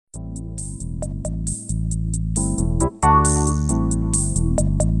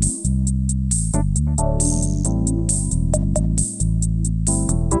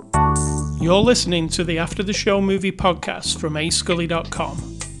You're listening to the After the Show movie podcast from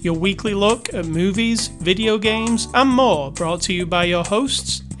ascully.com. Your weekly look at movies, video games, and more, brought to you by your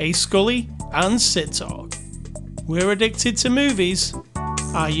hosts, A Scully and Sid Talk. We're addicted to movies.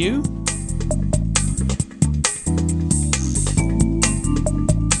 Are you?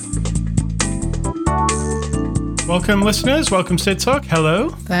 Welcome, listeners. Welcome, Sid Talk. Hello.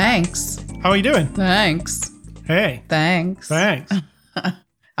 Thanks. How are you doing? Thanks. Hey. Thanks. Thanks.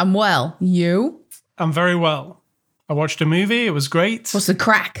 I'm well. You? I'm very well. I watched a movie. It was great. What's the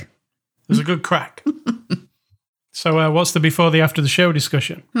crack? It was a good crack. So what's the before the after the show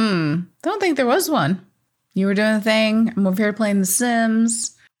discussion? Don't think there was one. You were doing a thing. I'm over here playing The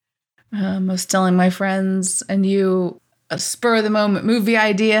Sims. I was telling my friends and you a spur of the moment movie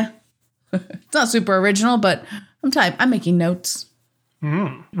idea. It's not super original, but I'm making notes.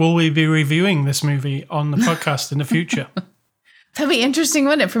 Will we be reviewing this movie on the podcast in the future? That'd be interesting,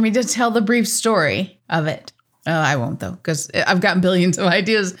 wouldn't it, for me to tell the brief story of it? Oh, I won't, though, because I've got billions of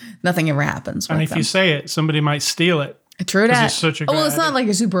ideas. Nothing ever happens. And if you say it, somebody might steal it. True that. It's such a great it's not idea. like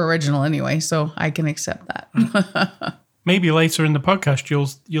a super original anyway, so I can accept that. Maybe later in the podcast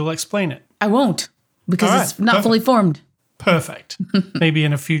you'll explain it. I won't, because All right, it's not perfect. fully formed. Perfect. Maybe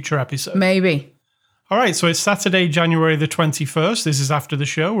in a future episode. Maybe. All right, so it's Saturday, January the 21st. This is After the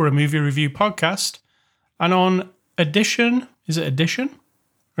Show. We're a movie review podcast. And on edition, is it edition?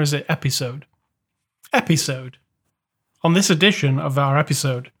 Or is it episode? Episode. On this edition of our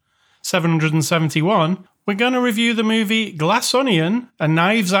episode, 771, we're going to review the movie Glass Onion, a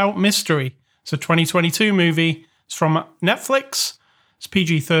Knives Out mystery. It's a 2022 movie. It's from Netflix. It's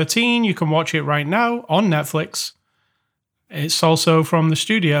PG-13. You can watch it right now on Netflix. It's also from the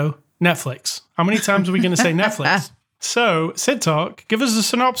studio, Netflix. How many times are we going to say Netflix? So, Sid Talk, give us a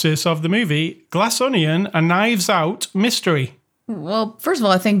synopsis of the movie Glass Onion, a Knives Out mystery. Well, first of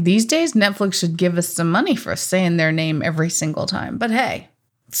all, I think these days Netflix should give us some money for saying their name every single time. But hey,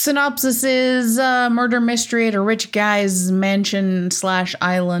 synopsis is a murder mystery at a rich guy's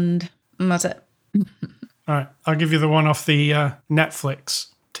mansion/island. And that's it. All right, I'll give you the one off the Netflix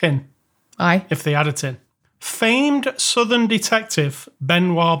tin, Aye. if they add a tin. Famed Southern detective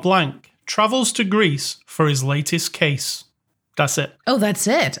Benoit Blanc travels to Greece for his latest case. That's it. Oh, that's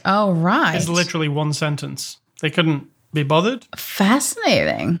it. Oh, right. It's literally one sentence. They couldn't be bothered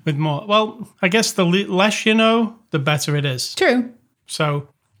Fascinating. with more. Well, I guess the less you know, the better it is. True. So,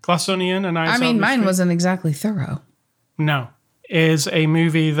 Glass Onion and I mean, mine wasn't exactly thorough. No. Is a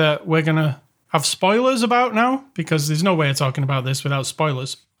movie that we're going to have spoilers about now because there's no way of talking about this without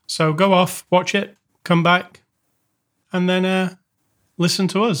spoilers. So go off, watch it, come back, and then listen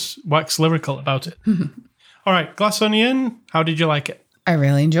to us wax lyrical about it. All right, Glass Onion, how did you like it? I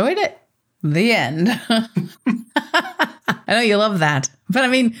really enjoyed it. The end. I know you love that. But I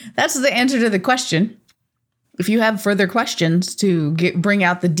mean, that's the answer to the question. If you have further questions to bring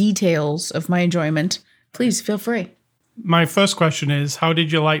out the details of my enjoyment, please feel free. My first question is, how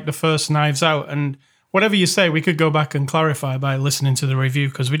did you like the first Knives Out? And whatever you say, we could go back and clarify by listening to the review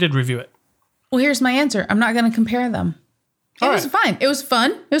because we did review it. Well, here's my answer. I'm not going to compare them. It was fine. It was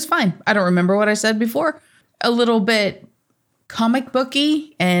fun. It was fine. I don't remember what I said before. A little bit comic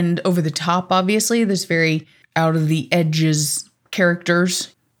booky and over the top, obviously. There's very out of the edges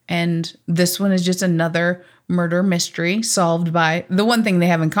characters. And this one is just another murder mystery solved by the one thing they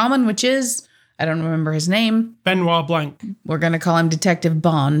have in common, which is, I don't remember his name. Benoit Blanc. We're going to call him Detective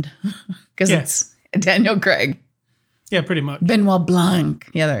Bond because it's Daniel Craig. Yeah, pretty much. Benoit Blanc.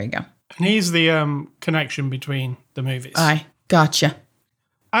 Yeah, there you go. And he's the connection between the movies. Aye, gotcha.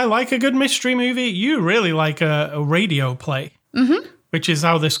 I like a good mystery movie. You really like a radio play, which is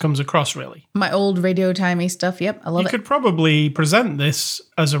how this comes across, really. My old radio timey stuff. Yep, I love You it. could probably present this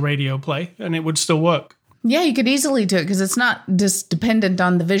as a radio play, and it would still work. Yeah, you could easily do it because it's not just dependent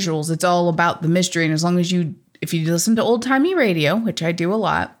on the visuals. It's all about the mystery. And as long as if you listen to old timey radio, which I do a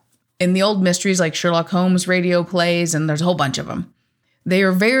lot, in the old mysteries like Sherlock Holmes radio plays, and there's a whole bunch of them, they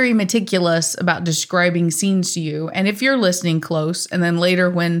are very meticulous about describing scenes to you. And if you're listening close, and then later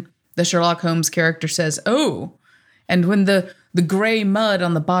when the Sherlock Holmes character says, "Oh," and when the gray mud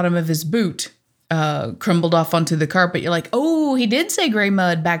on the bottom of his boot crumbled off onto the carpet, you're like, "Oh, he did say gray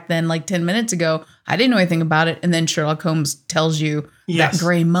mud back then, like 10 minutes ago. I didn't know anything about it." And then Sherlock Holmes tells you that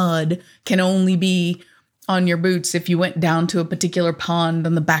gray mud can only be on your boots if you went down to a particular pond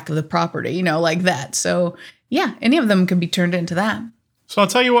on the back of the property, like that. So yeah, any of them can be turned into that. So I'll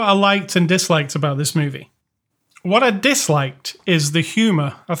tell you what I liked and disliked about this movie. What I disliked is the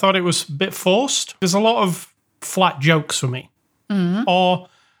humor. I thought it was a bit forced. There's a lot of flat jokes for me. Or,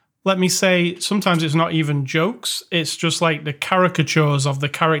 let me say, sometimes it's not even jokes. It's just like the caricatures of the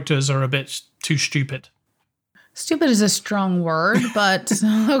characters are a bit too stupid. Stupid is a strong word, but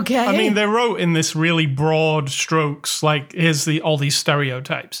okay. I mean, they wrote in this really broad strokes, like, here's all these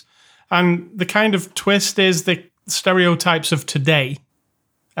stereotypes. And the kind of twist is the stereotypes of today,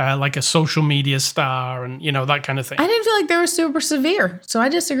 like a social media star and, that kind of thing. I didn't feel like they were super severe, so I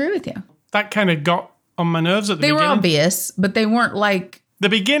disagree with you. That kind of got on my nerves at the beginning. They were obvious, but they weren't like the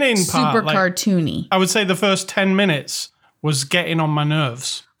beginning part, super cartoony. I would say the first 10 minutes was getting on my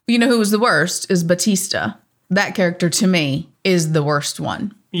nerves. You know who was the worst is Batista. That character, to me, is the worst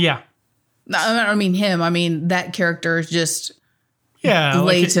one. Yeah. I don't mean him. I mean, that character is just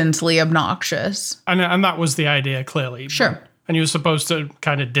blatantly obnoxious. And that was the idea, clearly. Sure. And you were supposed to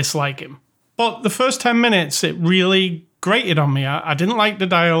kind of dislike him. But the first 10 minutes, it really grated on me. I didn't like the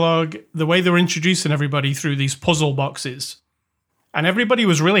dialogue, the way they were introducing everybody through these puzzle boxes. And everybody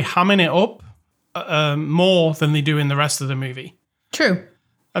was really hamming it up more than they do in the rest of the movie. True.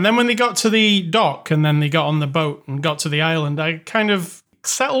 And then when they got to the dock and then they got on the boat and got to the island, I kind of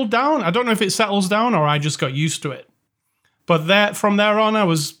settled down. I don't know if it settles down or I just got used to it. But from there on, I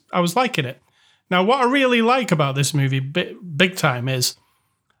was liking it. Now, what I really like about this movie, big time, is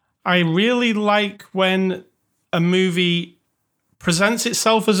I really like when a movie presents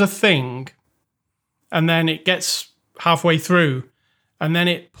itself as a thing and then it gets halfway through and then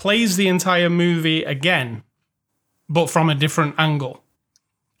it plays the entire movie again, but from a different angle.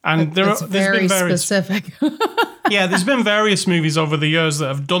 And there's been various, specific. Yeah, there's been various movies over the years that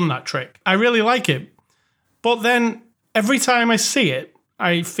have done that trick. I really like it. But then every time I see it,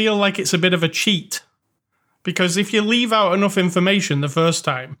 I feel like it's a bit of a cheat. Because if you leave out enough information the first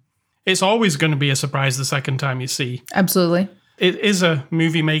time, it's always going to be a surprise the second time you see. Absolutely. It is a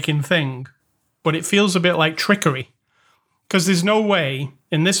movie-making thing, but it feels a bit like trickery. Because there's no way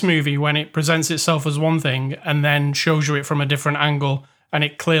in this movie when it presents itself as one thing and then shows you it from a different angle and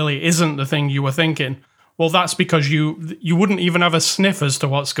it clearly isn't the thing you were thinking, well, that's because you wouldn't even have a sniff as to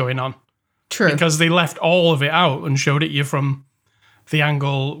what's going on. True. Because they left all of it out and showed it you from the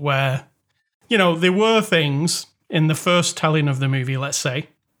angle where, there were things in the first telling of the movie, let's say,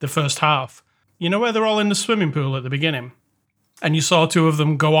 the first half. Where they're all in the swimming pool at the beginning? And you saw two of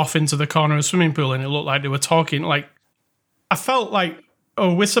them go off into the corner of the swimming pool and it looked like they were talking. Like, I felt like,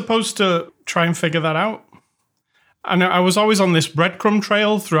 we're supposed to try and figure that out. And I was always on this breadcrumb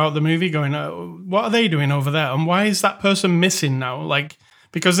trail throughout the movie going, what are they doing over there? And why is that person missing now? Like,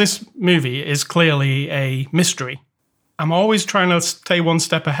 because this movie is clearly a mystery. I'm always trying to stay one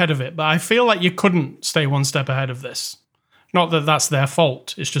step ahead of it, but I feel like you couldn't stay one step ahead of this. Not that that's their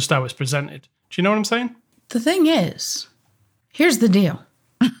fault. It's just how it's presented. Do you know what I'm saying? The thing is, here's the deal.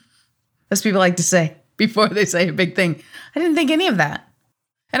 As people like to say before they say a big thing. I didn't think any of that.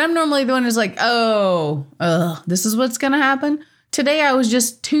 And I'm normally the one who's like, this is what's going to happen. Today, I was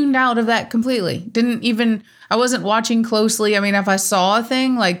just tuned out of that completely. I wasn't watching closely. I mean, if I saw a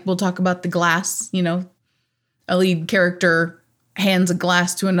thing, like we'll talk about the glass, a lead character hands a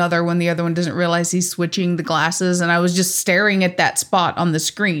glass to another when the other one doesn't realize he's switching the glasses. And I was just staring at that spot on the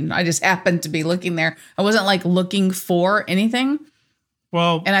screen. I just happened to be looking there. I wasn't like looking for anything.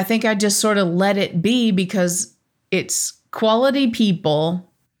 Well, and I think I just sort of let it be because it's quality people.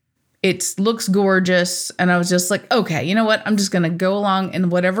 It looks gorgeous. And I was just like, okay, you know what? I'm just going to go along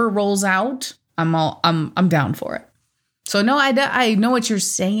and whatever rolls out, I'm down for it. So no, I know what you're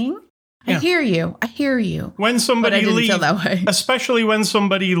saying. Yeah. I hear you. When somebody but I didn't leaves, feel that way. Especially when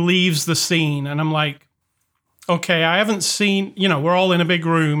somebody leaves the scene and I'm like, okay, I haven't seen, we're all in a big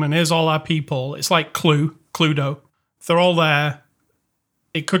room and here's all our people. It's like Cluedo. They're all there.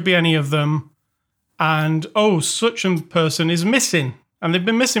 It could be any of them. And, such a person is missing. And they've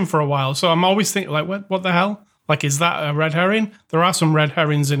been missing for a while. So I'm always thinking, like, what the hell? Like, is that a red herring? There are some red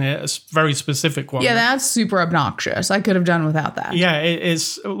herrings in it, a very specific one. Yeah, that's super obnoxious. I could have done without that. Yeah,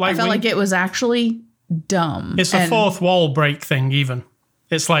 it's like... I felt like it was actually dumb. It's a fourth wall break thing, even.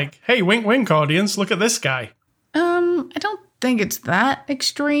 It's like, hey, wink, wink, audience, look at this guy. I don't think it's that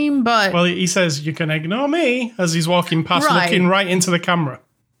extreme, but... Well, he says, you can ignore me, as he's walking past, looking right into the camera.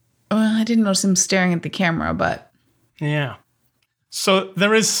 Well, I didn't notice him staring at the camera, but... Yeah. So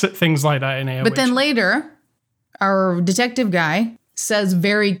there is things like that in here. But then later, our detective guy says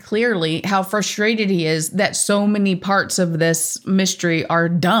very clearly how frustrated he is that so many parts of this mystery are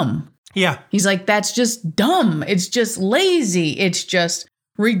dumb. Yeah. He's like, that's just dumb. It's just lazy. It's just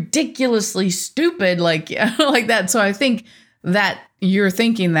ridiculously stupid, like that. So I think that you're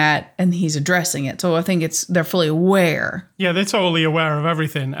thinking that and he's addressing it. So I think they're fully aware. Yeah, they're totally aware of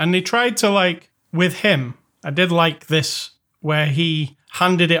everything. And they tried to, like, with him, I did like this, where he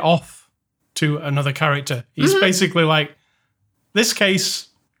handed it off to another character. He's basically like, this case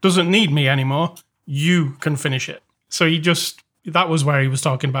doesn't need me anymore. You can finish it. So that was where he was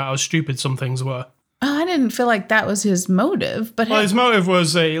talking about how stupid some things were. Oh, I didn't feel like that was his motive. But Well, his motive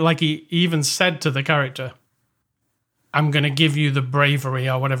was, like, he even said to the character, I'm going to give you the bravery,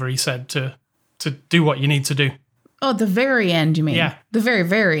 or whatever he said, to do what you need to do. Oh, the very end, you mean? Yeah. The very,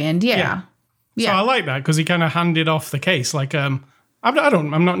 very end, yeah. So I like that, because he kind of handed off the case. Like, I'm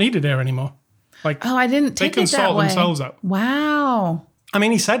not needed here anymore. Like, Oh, I didn't take they it that can sort way. themselves out. Wow. I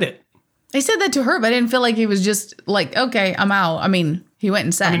mean, he said it. He said that to her, but I didn't feel like he was just like, okay, I'm out. I mean, he went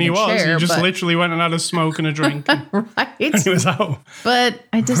and sat I mean, in he a was. chair. He just but, literally went and had a smoke and a drink. And right? he was out. But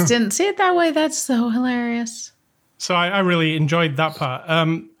I just didn't see it that way. That's so hilarious. So I really enjoyed that part.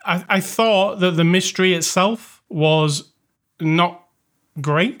 I thought that the mystery itself was not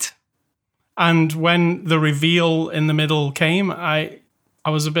great. And when the reveal in the middle came, I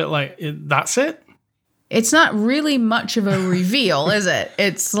was a bit like, that's it? It's not really much of a reveal, is it?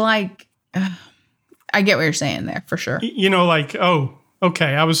 It's like, I get what you're saying there for sure. You know, like, oh,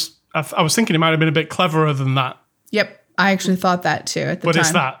 okay. I was thinking it might have been a bit cleverer than that. Yep. I actually thought that too at the But time.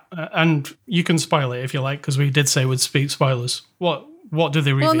 it's that. And you can spoil it if you like, because we did say we'd speak spoilers. What do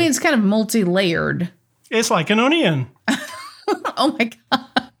they reveal? Well, I mean, it's kind of multi-layered. It's like an onion. Oh my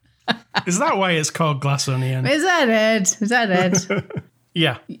God. Is that why it's called Glass Onion? Is that it? Is that it?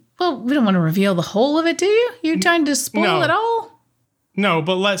 Yeah. Well, we don't want to reveal the whole of it, do you? You're trying to spoil No. it all? No,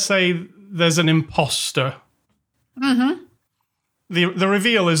 but let's say there's an imposter. Mm-hmm. The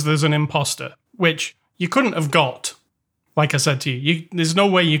reveal is there's an imposter, which you couldn't have got. Like I said to you, there's no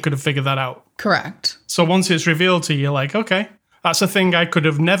way you could have figured that out. Correct. So once it's revealed to you, you're like, okay, that's a thing I could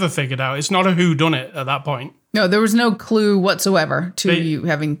have never figured out. It's not a whoddunit at that point. No, there was no clue whatsoever to you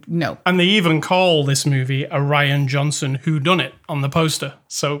having no. And they even call this movie a Rian Johnson whodunit on the poster.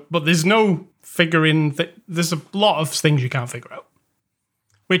 So, but there's no figuring. There's a lot of things you can't figure out.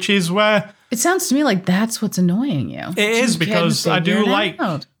 Which is where It sounds to me like that's what's annoying you. it is, because I do like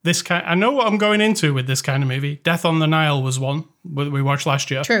out. this kind. I know what I'm going into with this kind of movie. Death on the Nile was one that we watched last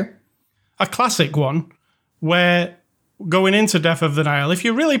year. True. A classic one where going into Death of the Nile, if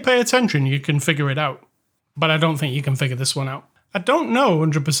you really pay attention, you can figure it out. But I don't think you can figure this one out. I don't know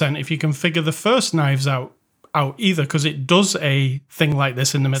 100% if you can figure the first Knives Out either, because it does a thing like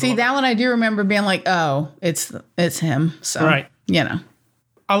this in the middle. See, of that one I do remember being like, oh, it's him. So, Right. you know.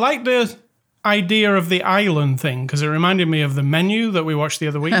 I like the idea of the island thing, because it reminded me of the Menu that we watched the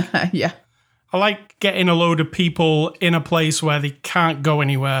other week. Yeah. I like getting a load of people in a place where they can't go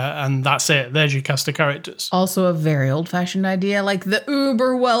anywhere, and that's it. There's your cast of characters. Also a very old-fashioned idea, like the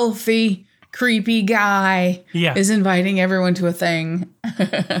uber wealthy, creepy guy is inviting everyone to a thing.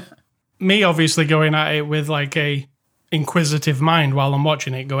 Me obviously going at it with like a inquisitive mind while I'm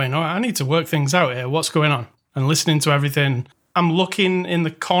watching it, going, oh, I need to work things out here. What's going on? And listening to everything. I'm looking in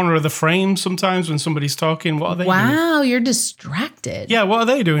the corner of the frame sometimes when somebody's talking. What are they doing? Wow, you're distracted. Yeah, what are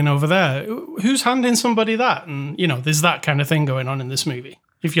they doing over there? Who's handing somebody that? And, you know, there's that kind of thing going on in this movie,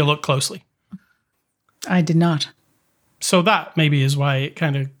 if you look closely. I did not. So that maybe is why it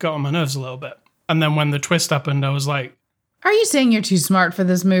kind of got on my nerves a little bit. And then when the twist happened, I was like, Are you saying you're too smart for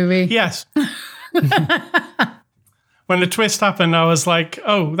this movie? yes. When the twist happened, I was like,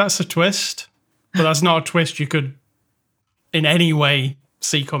 oh, that's a twist. But that's not a twist you could in any way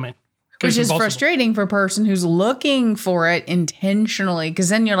see coming. Which is frustrating for a person who's looking for it intentionally, because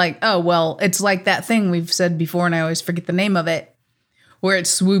then you're like, oh, well, it's like that thing we've said before, and I always forget the name of it, where it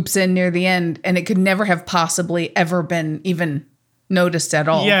swoops in near the end, and it could never have possibly ever been even noticed at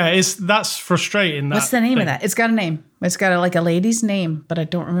all. Yeah, that's frustrating. What's the name of that? It's got a name. It's got like a lady's name, but I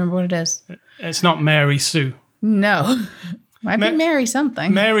don't remember what it is. It's not Mary Sue. No. Might be Mary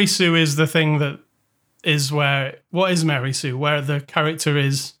something. Mary Sue is the thing that is where... What is Mary Sue? Where the character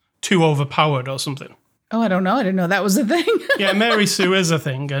is too overpowered or something. Oh, I don't know. I didn't know that was a thing. Yeah, Mary Sue is a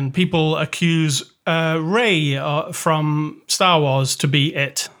thing, and people accuse Rey from Star Wars to be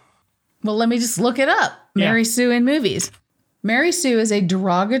it. Well, let me just look it up. Mary Sue in movies. Mary Sue is a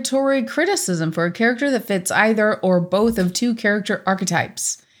derogatory criticism for a character that fits either or both of two character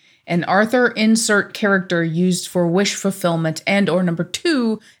archetypes. An Arthur insert character used for wish fulfillment, and or number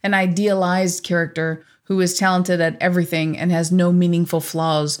 2, an idealized character who is talented at everything and has no meaningful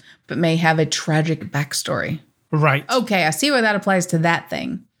flaws, but may have a tragic backstory. Right. Okay, I see why that applies to that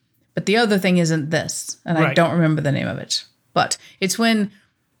thing. But the other thing isn't this, and I don't remember the name of it. But it's when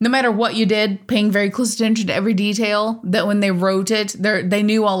no matter what you did, paying very close attention to every detail, that when they wrote it, they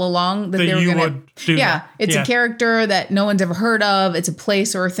knew all along that they were going to do that. It's a character that no one's ever heard of. It's a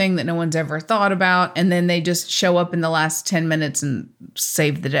place or a thing that no one's ever thought about. And then they just show up in the last 10 minutes and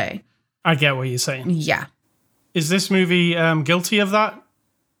save the day. I get what you're saying. Yeah. Is this movie guilty of that?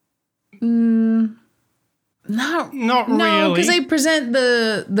 Not really. No, because they present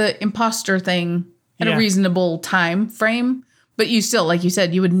the imposter thing at a reasonable time frame. But you still, like you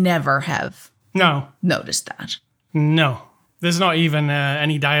said, you would never have noticed that. No. There's not even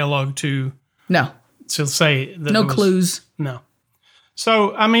any dialogue to say that. No clues. No.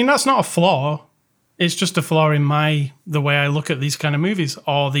 So, I mean, that's not a flaw. It's just a flaw in the way I look at these kind of movies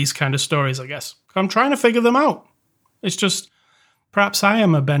or these kind of stories, I guess. I'm trying to figure them out. It's just, perhaps I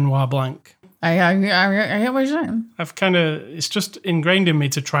am a Benoit Blanc. I get what you're saying. It's just ingrained in me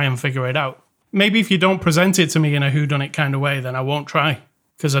to try and figure it out. Maybe if you don't present it to me in a whodunit kind of way, then I won't try,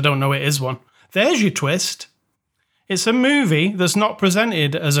 because I don't know it is one. There's your twist. It's a movie that's not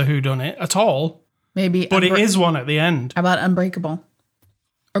presented as a whodunit at all. Maybe. But it is one at the end. How about Unbreakable?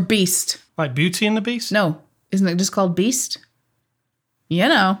 Or Beast? Like Beauty and the Beast? No. Isn't it just called Beast? You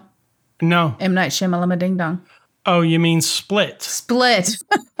know. No. M. Night Shyamalan Ding Dong. Oh, you mean Split? Split.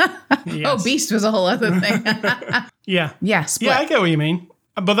 Yes. Oh, Beast was a whole other thing. Yeah. Yeah, Split. Yeah, I get what you mean.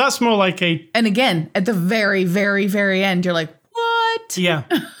 But that's more like And again, at the very, very, very end, you're like, what? Yeah.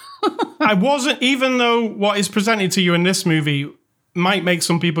 I wasn't, even though what is presented to you in this movie might make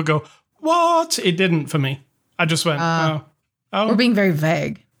some people go, what? It didn't for me. I just went, oh. We're being very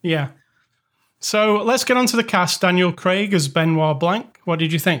vague. Yeah. So let's get on to the cast. Daniel Craig as Benoit Blanc. What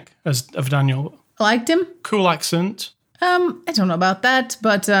did you think of Daniel? I liked him. Cool accent. I don't know about that,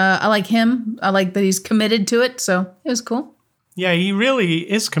 but I like him. I like that he's committed to it, so it was cool. Yeah, he really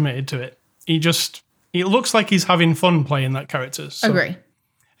is committed to it. It looks like he's having fun playing that character. So. Agree.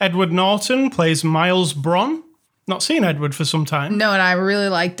 Edward Norton plays Miles Bron. Not seen Edward for some time. No, and I really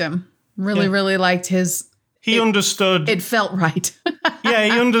liked him. Really liked his... He understood... It felt right. Yeah,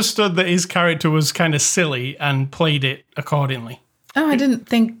 he understood that his character was kind of silly and played it accordingly. Oh, I didn't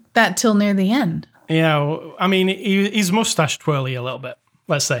think that till near the end. Yeah, I mean, he's mustache twirly a little bit,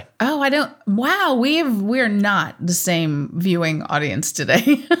 let's say. Oh, I don't... Wow, we're not the same viewing audience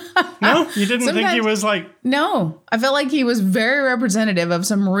today. No? You didn't think he was like... No, I felt like he was very representative of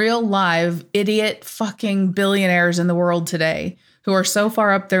some real live idiot fucking billionaires in the world today who are so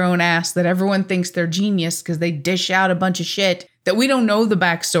far up their own ass that everyone thinks they're genius because they dish out a bunch of shit that we don't know the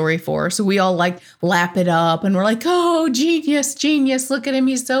backstory for. So we all like lap it up and we're like, oh, genius. Look at him.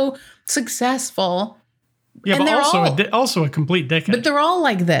 He's so successful. Yeah, and but also a complete dickhead. But they're all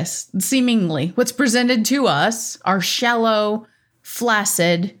like this, seemingly. What's presented to us are shallow,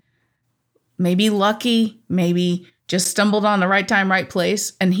 flaccid, maybe lucky, maybe just stumbled on the right time, right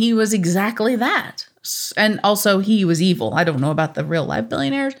place. And he was exactly that. And also he was evil. I don't know about the real life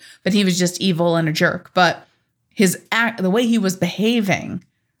billionaires, but he was just evil and a jerk. But the way he was behaving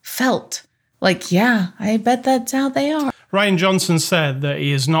felt like, yeah, I bet that's how they are. Ryan Johnson said that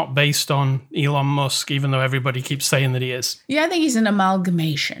he is not based on Elon Musk, even though everybody keeps saying that he is. Yeah, I think he's an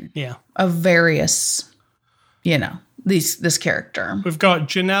amalgamation of various, this character. We've got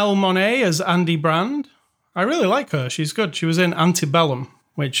Janelle Monáe as Andy Brand. I really like her. She's good. She was in Antebellum,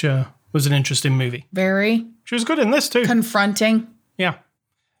 which was an interesting movie. Very. She was good in this too. Confronting. Yeah.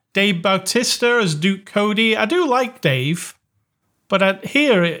 Dave Bautista as Duke Cody. I do like Dave, but I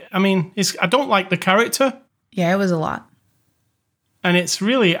don't like the character. Yeah, it was a lot. And it's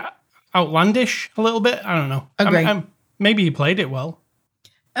really outlandish a little bit. I don't know. Agree. Maybe he played it well.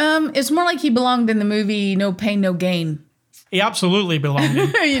 It's more like he belonged in the movie No Pain, No Gain. He absolutely belonged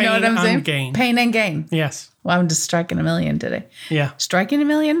in You know what I'm saying? Gain. Pain and Gain. Yes. Well, I'm just striking a million today. Yeah. Striking a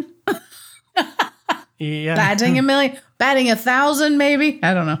million? Yeah. Batting a million? Batting 1,000 maybe?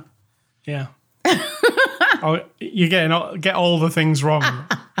 I don't know. Yeah. You get all the things wrong.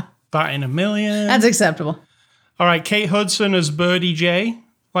 Batting a million. That's acceptable. All right, Kate Hudson as Birdie J.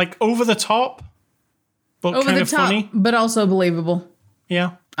 Like over the top, but over kind the of top, funny. But also believable.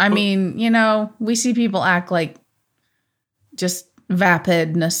 Yeah. I mean, we see people act like just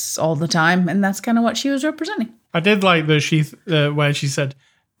vapidness all the time, and that's kind of what she was representing. I did like where she said,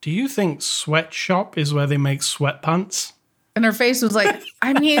 "Do you think sweatshop is where they make sweatpants?" And her face was like,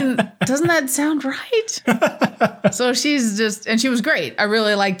 I mean, doesn't that sound right? So she's and she was great. I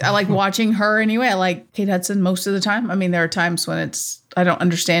like watching her anyway. I like Kate Hudson most of the time. I mean, there are times when I don't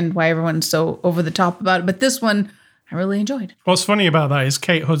understand why everyone's so over the top about it. But this one, I really enjoyed. What's funny about that is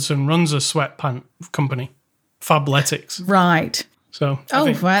Kate Hudson runs a sweatpant company, Fabletics. Right. So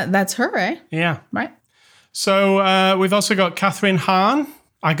that's her, eh? Yeah. Right. So we've also got Catherine Hahn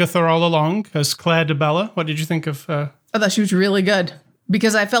Agatha all along as Claire DeBella. What did you think of her? I thought she was really good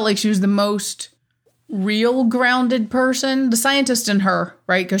because I felt like she was the most real grounded person, the scientist in her,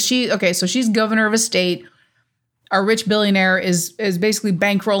 right? Because so she's governor of a state. Our rich billionaire is basically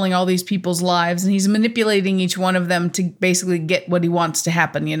bankrolling all these people's lives, and he's manipulating each one of them to basically get what he wants to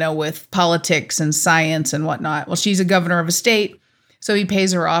happen, with politics and science and whatnot. Well, she's a governor of a state, so he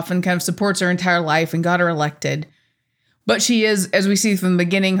pays her off and kind of supports her entire life and got her elected. But she is, as we see from the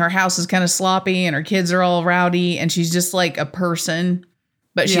beginning, her house is kind of sloppy and her kids are all rowdy, and she's just like a person.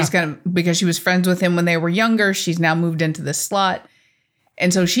 But she's kind of, because she was friends with him when they were younger, she's now moved into this slot.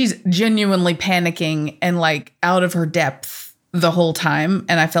 And so she's genuinely panicking and like out of her depth the whole time.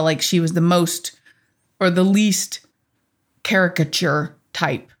 And I felt like she was the most or the least caricature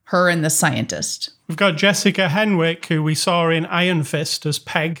type, her and the scientist. We've got Jessica Henwick, who we saw in Iron Fist as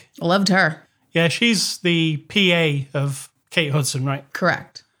Peg. Loved her. Yeah, she's the PA of Kate Hudson, right?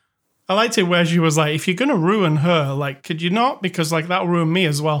 Correct. I liked it where she was like, if you're going to ruin her, like, could you not? Because like that'll ruin me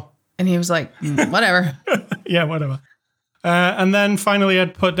as well. And he was like, whatever. Yeah, whatever. And then finally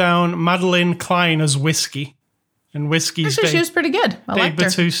I'd put down Madeline Klein as Whiskey. And Whiskey's Actually, she was pretty good. I liked her.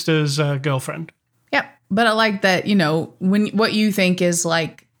 Dave Bautista's girlfriend. Yep. But I like that, when what you think is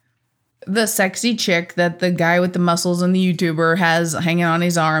like the sexy chick that the guy with the muscles and the YouTuber has hanging on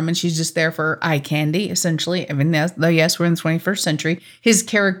his arm, and she's just there for eye candy, essentially. I mean, yes, we're in the 21st century. His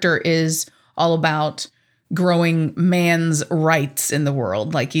character is all about growing man's rights in the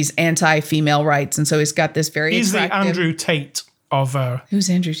world. Like he's anti-female rights. And so he's got this very He's attractive... the Andrew Tate of... Who's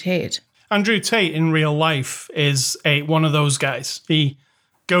Andrew Tate? Andrew Tate in real life is one of those guys. He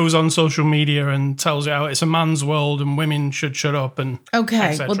goes on social media and tells you how it's a man's world and women should shut up and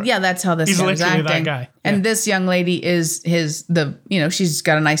okay. Well, yeah, that's how this He's guy's literally acting. that guy. And this young lady is she's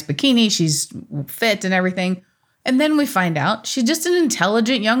got a nice bikini. She's fit and everything. And then we find out she's just an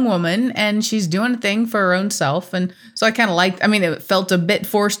intelligent young woman and she's doing a thing for her own self. And so I kind of it felt a bit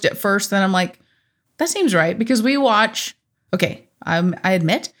forced at first. Then I'm like, that seems right. Because we watch, I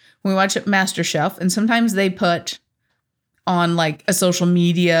admit, we watch MasterChef and sometimes they put on like a social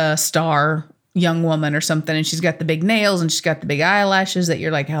media star young woman or something. And she's got the big nails and she's got the big eyelashes that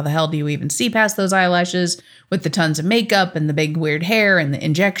you're like, how the hell do you even see past those eyelashes with the tons of makeup and the big weird hair and the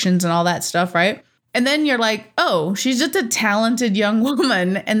injections and all that stuff, right? And then you're like, oh, she's just a talented young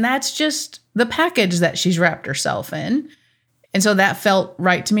woman. And that's just the package that she's wrapped herself in. And so that felt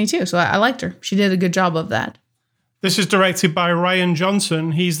right to me, too. So I liked her. She did a good job of that. This is directed by Rian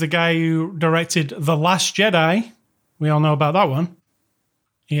Johnson. He's the guy who directed The Last Jedi. We all know about that one.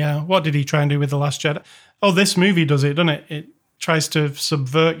 Yeah. What did he try and do with The Last Jedi? Oh, this movie does it, doesn't it? It tries to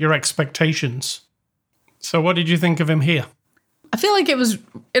subvert your expectations. So what did you think of him here? I feel like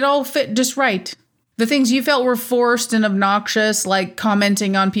it all fit just right. The things you felt were forced and obnoxious, like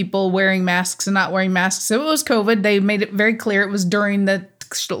commenting on people wearing masks and not wearing masks. So it was COVID. They made it very clear it was during the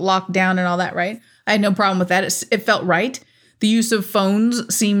lockdown and all that, right? I had no problem with that. It felt right. The use of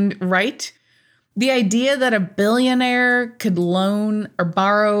phones seemed right. The idea that a billionaire could loan or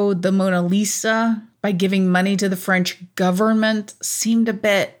borrow the Mona Lisa by giving money to the French government seemed a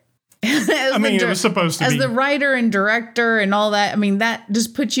bit... it was supposed to be. As the writer and director and all that, that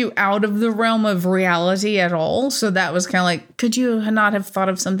just puts you out of the realm of reality at all. So that was kind of like, could you not have thought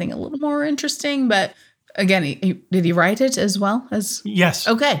of something a little more interesting? But again, did he write it as well as? Yes.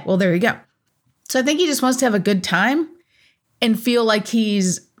 Okay, well, there you go. So I think he just wants to have a good time and feel like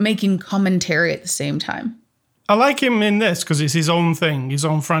he's making commentary at the same time. I like him in this because it's his own thing, his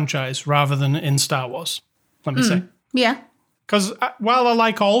own franchise, rather than in Star Wars, let me say. Yeah. Because while I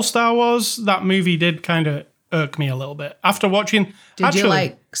like all Star Wars, that movie did kind of irk me a little bit. After watching... Did you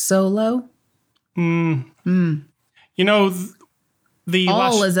like Solo? You know, the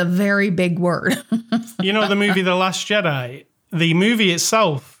all is a very big word. You know the movie The Last Jedi? The movie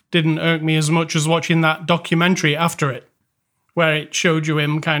itself didn't irk me as much as watching that documentary after it, where it showed you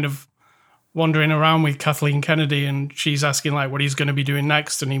him kind of wandering around with Kathleen Kennedy and she's asking like what he's going to be doing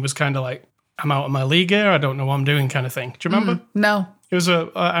next. And he was kind of like, I'm out of my league here. I don't know what I'm doing kind of thing. Do you remember? No. It was an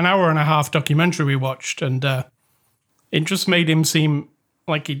hour and a half documentary we watched, and it just made him seem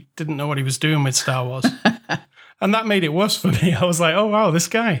like he didn't know what he was doing with Star Wars. And that made it worse for me. I was like, oh, wow, this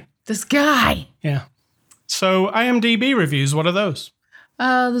guy. This guy. Yeah. So IMDb reviews, what are those?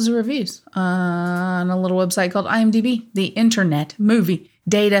 Those are reviews on a little website called IMDb, the Internet Movie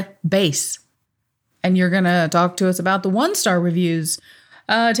Database. And you're going to talk to us about the one-star reviews.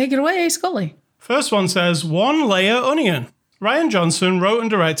 Take it away, Scully. First one says, One Layer Onion. Rian Johnson wrote and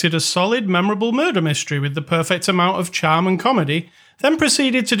directed a solid, memorable murder mystery with the perfect amount of charm and comedy, Then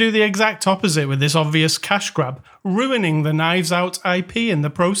proceeded to do the exact opposite with this obvious cash grab, ruining the Knives Out IP in the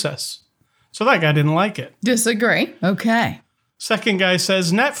process. So that guy didn't like it. Disagree. Okay. Second guy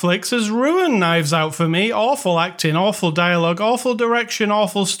says, Netflix has ruined Knives Out for me. Awful acting, awful dialogue, awful direction,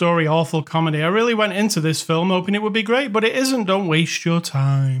 awful story, awful comedy. I really went into this film hoping it would be great, but it isn't. Don't waste your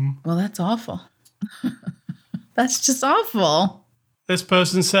time. Well, that's awful. That's just awful. This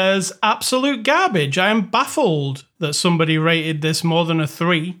person says, absolute garbage. I am baffled that somebody rated this more than a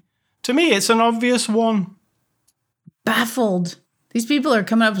 3. To me, it's an obvious 1. Baffled. These people are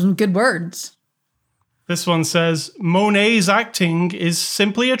coming up with some good words. This one says, Monet's acting is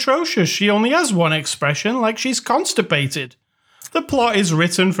simply atrocious. She only has one expression, like she's constipated. The plot is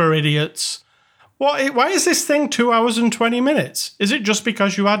written for idiots. Why is this thing 2 hours and 20 minutes? Is it just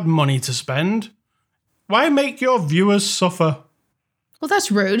because you had money to spend? Why make your viewers suffer? Well,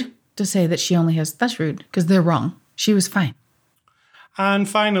 that's rude to say that she only has... That's rude, because they're wrong. She was fine. And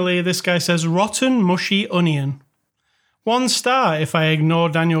finally, this guy says, rotten, mushy onion. 1 star if I ignore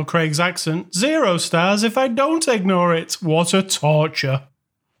Daniel Craig's accent. 0 stars if I don't ignore it. What a torture.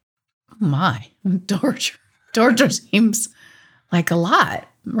 Oh my. Torture. Torture seems like a lot,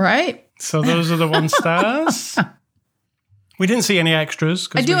 right? So those are the 1 stars. We didn't see any extras.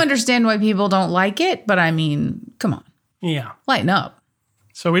 I do understand why people don't like it, but I mean, come on. Yeah. Lighten up.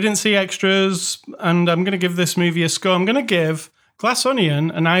 So we didn't see extras, and I'm going to give this movie a score. I'm going to give Glass Onion,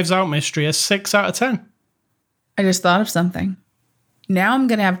 A Knives Out Mystery, a 6 out of 10. I just thought of something. Now I'm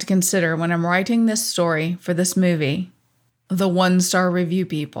going to have to consider when I'm writing this story for this movie, the 1-star review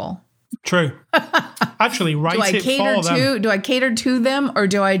people. True. Actually, write it for them. Do I cater to them, or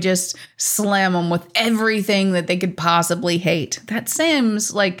do I just slam them with everything that they could possibly hate? That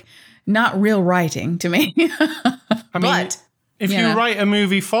seems like not real writing to me. I mean, if you write a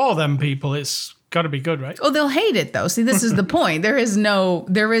movie for them people, it's got to be good, right? Oh, they'll hate it though. See, this is the point. There is no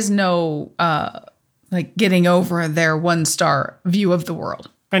like getting over their 1-star view of the world.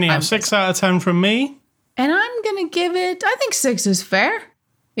 Anyhow, 6 out of 10 from me. And I'm going to give it, I think 6 is fair.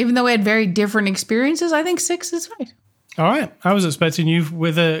 Even though we had very different experiences, I think 6 is fine. All right. I was expecting you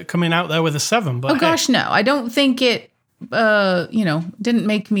coming out there with a 7. But gosh, no. I don't think it, didn't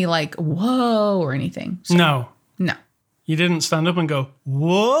make me like, whoa, or anything. So, no. No. You didn't stand up and go,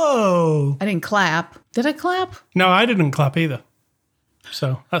 whoa. I didn't clap. Did I clap? No, I didn't clap either.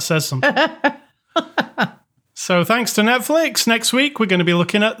 So that says something. So thanks to Netflix. Next week, we're going to be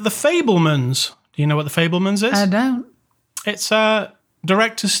looking at The Fabelmans. Do you know what The Fabelmans is? I don't. It's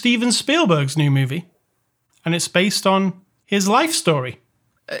director Steven Spielberg's new movie. And it's based on his life story.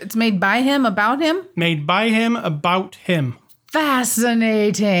 It's made by him, about him? Made by him, about him.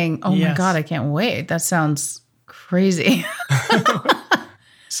 Fascinating. Oh my God, I can't wait. That sounds crazy.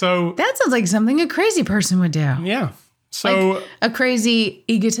 So that sounds like something a crazy person would do. Yeah. So like a crazy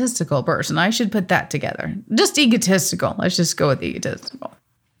egotistical person. I should put that together. Just egotistical. Let's just go with egotistical.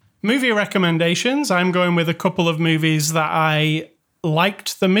 Movie recommendations. I'm going with a couple of movies that I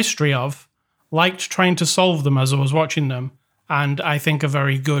liked the mystery of, liked trying to solve them as I was watching them, and I think are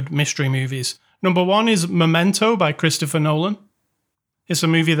very good mystery movies. Number 1 is Memento by Christopher Nolan. It's a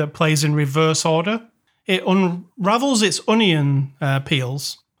movie that plays in reverse order. It unravels its onion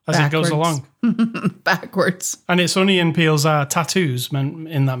peels as it goes along. Backwards. And its onion peels are tattoos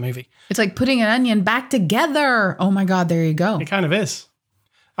in that movie. It's like putting an onion back together. Oh my God, there you go. It kind of is.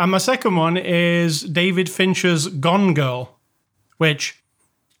 And my second one is David Fincher's Gone Girl, which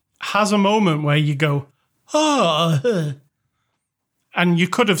has a moment where you go, oh, and you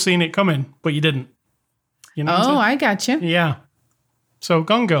could have seen it coming, but you didn't. You know? Oh, I got you. Yeah. So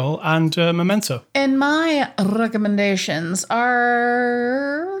Gone Girl and Memento. And my recommendations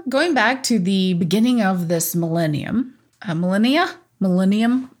are going back to the beginning of this millennium.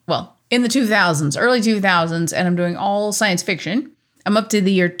 Millennium? Well, in the 2000s, early 2000s, and I'm doing all science fiction. I'm up to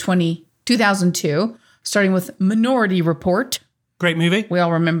the year 2002, starting with Minority Report. Great movie. We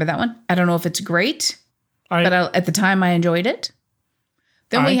all remember that one. I don't know if it's great, but at the time I enjoyed it.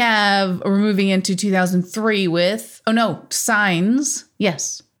 Then we're moving into 2003 with, Signs.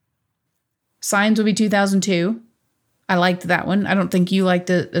 Yes. Signs will be 2002. I liked that one. I don't think you liked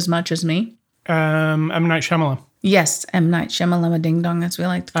it as much as me. M. Night Shyamalan. Yes, M. Night Shyamalan Ding Dong, as we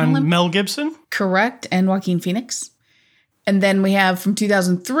like to call him. And Mel Gibson. Correct, and Joaquin Phoenix. And then we have from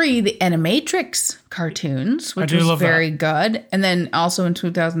 2003, the Animatrix cartoons, which was very good. And then also in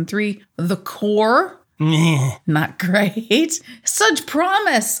 2003, The Core. Not great. Such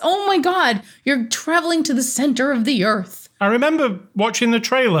promise. Oh my God. You're traveling to the center of the earth. I remember watching the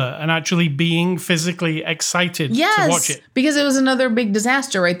trailer and actually being physically excited to watch it. Because it was another big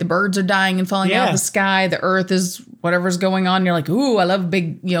disaster, right? The birds are dying and falling out of the sky. The earth is whatever's going on, you're like, ooh, I love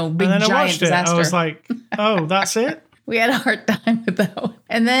big, big And then giant I watched disaster. it. I was like, oh, that's it? We had a hard time with that one.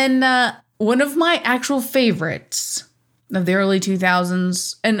 And then one of my actual favorites of the early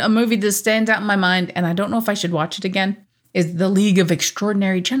 2000s, and a movie that stands out in my mind, and I don't know if I should watch it again, is The League of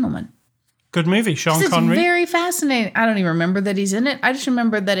Extraordinary Gentlemen. Good movie, Sean It's Connery. very fascinating. I don't even remember that he's in it. I just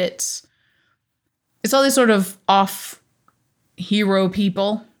remember that it's all these sort of off hero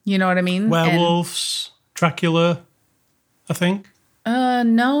people. You know what I mean? Werewolves, Dracula, I think.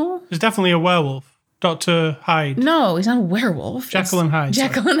 No. There's definitely a werewolf. Dr. Hyde. No, he's not a werewolf. Jekyll and Hyde. sorry.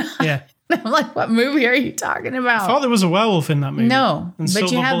 Jekyll and Hyde. Yeah. I'm like, what movie are you talking about? I thought there was a werewolf in that movie. No, And but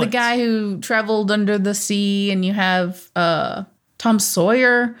silver you have bullets. the guy who traveled under the sea, and you have Tom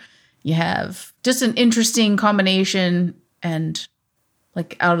Sawyer. You have just an interesting combination, and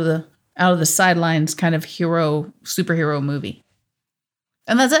like out of the sidelines kind of superhero movie.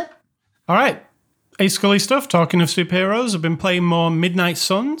 And that's it. All right. Hey, Scully stuff. Talking of superheroes, I've been playing more Midnight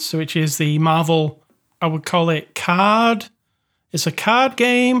Suns, which is the Marvel, I would call it card. It's a card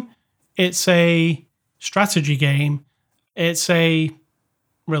game. It's a strategy game. It's a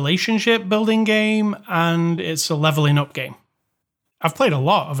relationship building game. And it's a leveling up game. I've played a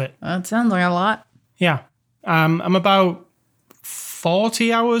lot of it. That sounds like a lot. Yeah. I'm about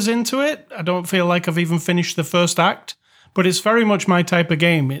 40 hours into it. I don't feel like I've even finished the first act, but it's very much my type of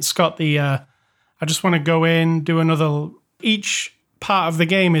game. It's got the, I just want to go in, do another, each part of the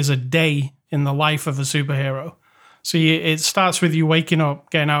game is a day in the life of a superhero. So it starts with you waking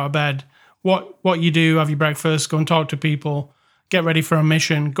up, getting out of bed, what you do, have your breakfast, go and talk to people, get ready for a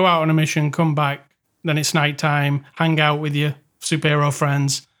mission, go out on a mission, come back, then it's nighttime, hang out with your superhero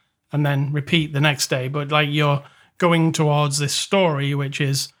friends, and then repeat the next day. But like you're going towards this story, which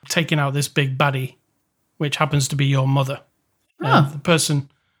is taking out this big baddie, which happens to be your mother. The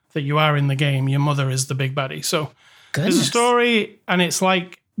person that you are in the game, your mother is the big baddie. So Goodness. there's a story, and it's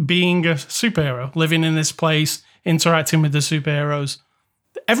like being a superhero, living in this place, interacting with the superheroes.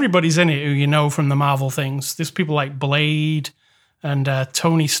 Everybody's in it who you know from the Marvel things. There's people like Blade and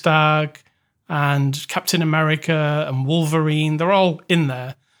Tony Stark and Captain America and Wolverine. They're all in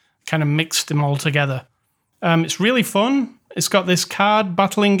there, kind of mixed them all together. It's really fun. It's got this card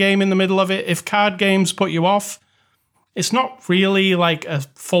battling game in the middle of it. If card games put you off, it's not really like a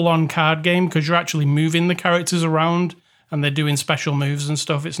full-on card game because you're actually moving the characters around and they're doing special moves and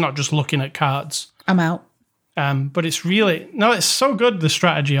stuff. It's not just looking at cards. I'm out. But it's really, no, it's so good, the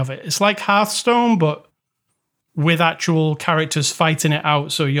strategy of it. It's like Hearthstone, but with actual characters fighting it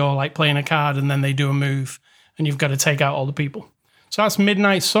out. So you're like playing a card and then they do a move and you've got to take out all the people. So that's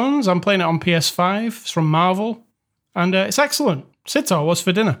Midnight Suns. I'm playing it on PS5. It's from Marvel. And it's excellent. Sito, what's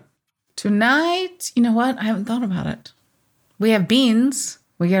for dinner? Tonight, you know what? I haven't thought about it. We have beans.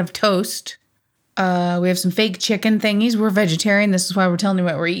 We have toast. We have some fake chicken thingies. We're vegetarian. This is why we're telling you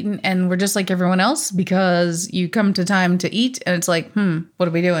what we're eating. And we're just like everyone else because you come to time to eat and it's like, what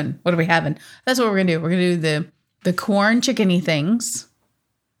are we doing? What are we having? That's what we're going to do. We're going to do the corn chickeny things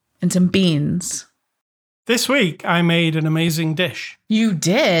and some beans. This week, I made an amazing dish. You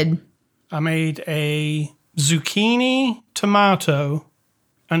did? I made a zucchini, tomato,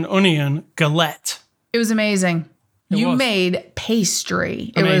 and onion galette. It was amazing. You was. made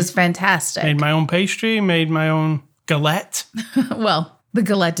pastry. It was fantastic. Made my own pastry, made my own galette. Well, the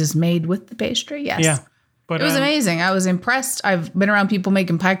galette is made with the pastry, yes. Yeah. But It was amazing. I was impressed. I've been around people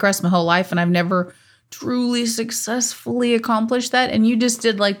making pie crust my whole life, and I've never truly successfully accomplished that. And you just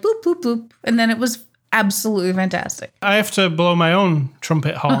did like boop, boop, boop. And then it was absolutely fantastic. I have to blow my own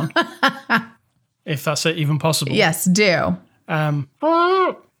trumpet horn, if that's even possible. Yes, do.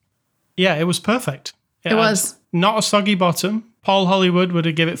 Yeah, it was perfect. It was. Not a soggy bottom. Paul Hollywood would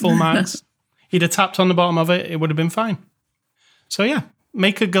have given it full marks. He'd have tapped on the bottom of it. It would have been fine. So yeah,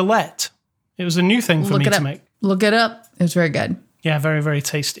 make a galette. It was a new thing for me to make. Look it up. It was very good. Yeah, very, very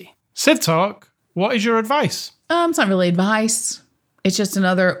tasty. Sid Talk, what is your advice? It's not really advice. It's just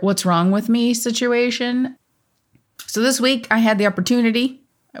another what's wrong with me situation. So this week I had the opportunity.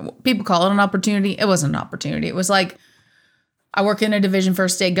 People call it an opportunity. It wasn't an opportunity. It was like I work in a division for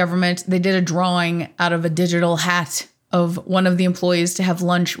state government. They did a drawing out of a digital hat of one of the employees to have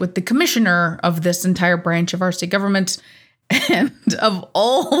lunch with the commissioner of this entire branch of our state government. And of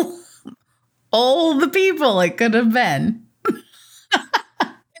all the people it could have been, it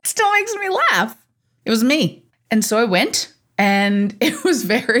still makes me laugh. It was me. And so I went, and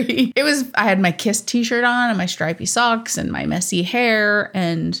I had my KISS t-shirt on and my stripy socks and my messy hair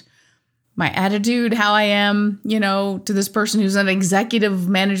and my attitude, how I am, to this person who's an executive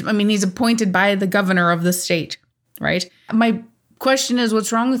manager. I mean, he's appointed by the governor of the state, right? My question is,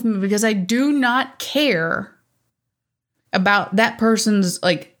 what's wrong with me? Because I do not care about that person's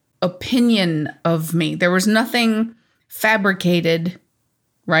like opinion of me. There was nothing fabricated,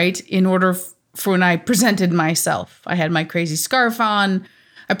 right? In order for when I presented myself. I had my crazy scarf on.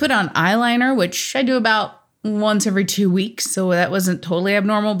 I put on eyeliner, which I do about once every 2 weeks. So that wasn't totally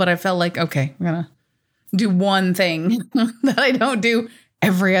abnormal, but I felt like, okay, I'm going to do one thing that I don't do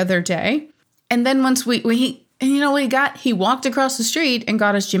every other day. And then once he walked across the street and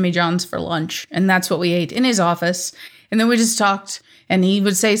got us Jimmy John's for lunch. And that's what we ate in his office. And then we just talked, and he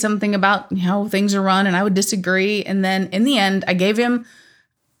would say something about how things are run, and I would disagree. And then in the end, I gave him,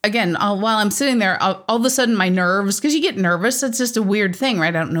 again, while I'm sitting there, all of a sudden my nerves, because you get nervous. It's just a weird thing,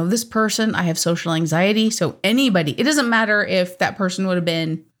 right? I don't know this person. I have social anxiety. So anybody, it doesn't matter if that person would have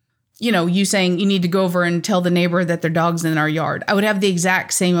been, you saying you need to go over and tell the neighbor that their dog's in our yard. I would have the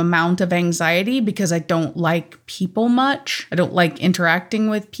exact same amount of anxiety because I don't like people much. I don't like interacting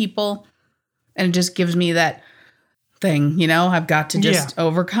with people. And it just gives me that thing, I've got to just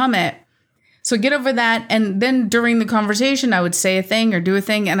overcome it. So get over that. And then during the conversation, I would say a thing or do a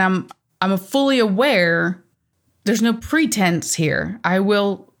thing. And I'm fully aware there's no pretense here. I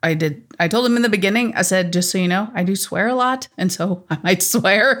told him in the beginning, I said, just so you know, I do swear a lot. And so I might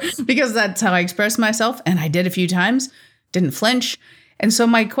swear because that's how I express myself. And I did a few times, didn't flinch. And so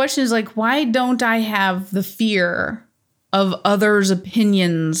my question is like, why don't I have the fear of others'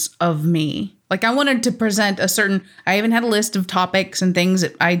 opinions of me? Like I wanted to present I even had a list of topics and things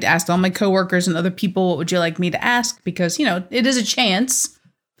that I asked all my coworkers and other people, what would you like me to ask? Because, it is a chance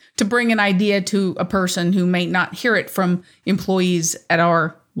to bring an idea to a person who may not hear it from employees at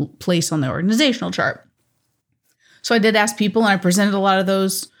our place on the organizational chart. So I did ask people, and I presented a lot of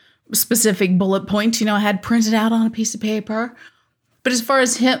those specific bullet points, I had printed out on a piece of paper. But as far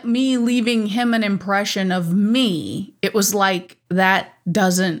as me leaving him an impression of me, it was like that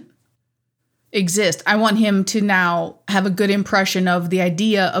doesn't exist. I want him to now have a good impression of the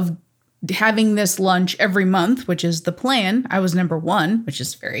idea of having this lunch every month, which is the plan. I was number one, which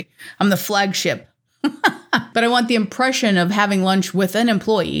is I'm the flagship. But I want the impression of having lunch with an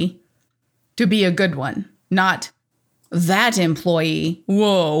employee to be a good one, not that employee.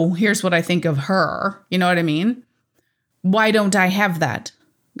 Whoa, here's what I think of her. You know what I mean? Why don't I have that?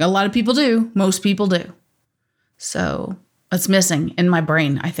 A lot of people do. Most people do. So it's missing in my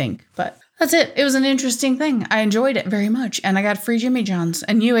brain, I think. But that's it. It was an interesting thing. I enjoyed it very much. And I got free Jimmy John's.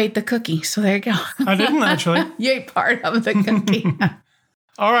 And you ate the cookie. So there you go. I didn't actually. You ate part of the cookie.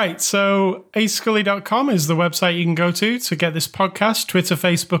 All right. So ascully.com is the website you can go to get this podcast. Twitter,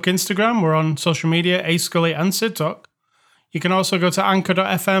 Facebook, Instagram. We're on social media, ascully and Sid Talk. You can also go to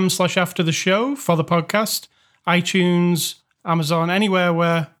anchor.fm/aftertheshow for the podcast. iTunes, Amazon, anywhere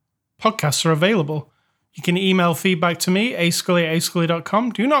where podcasts are available. You can email feedback to me,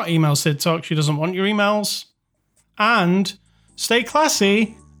 ascully@ascully.com. Do not email Sid Talk. She doesn't want your emails. And stay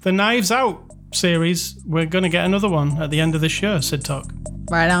classy. The Knives Out series, we're going to get another one at the end of this year, Sid Talk.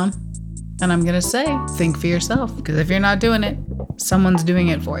 Right on. And I'm going to say, think for yourself. Because if you're not doing it, someone's doing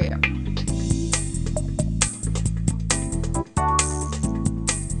it for you.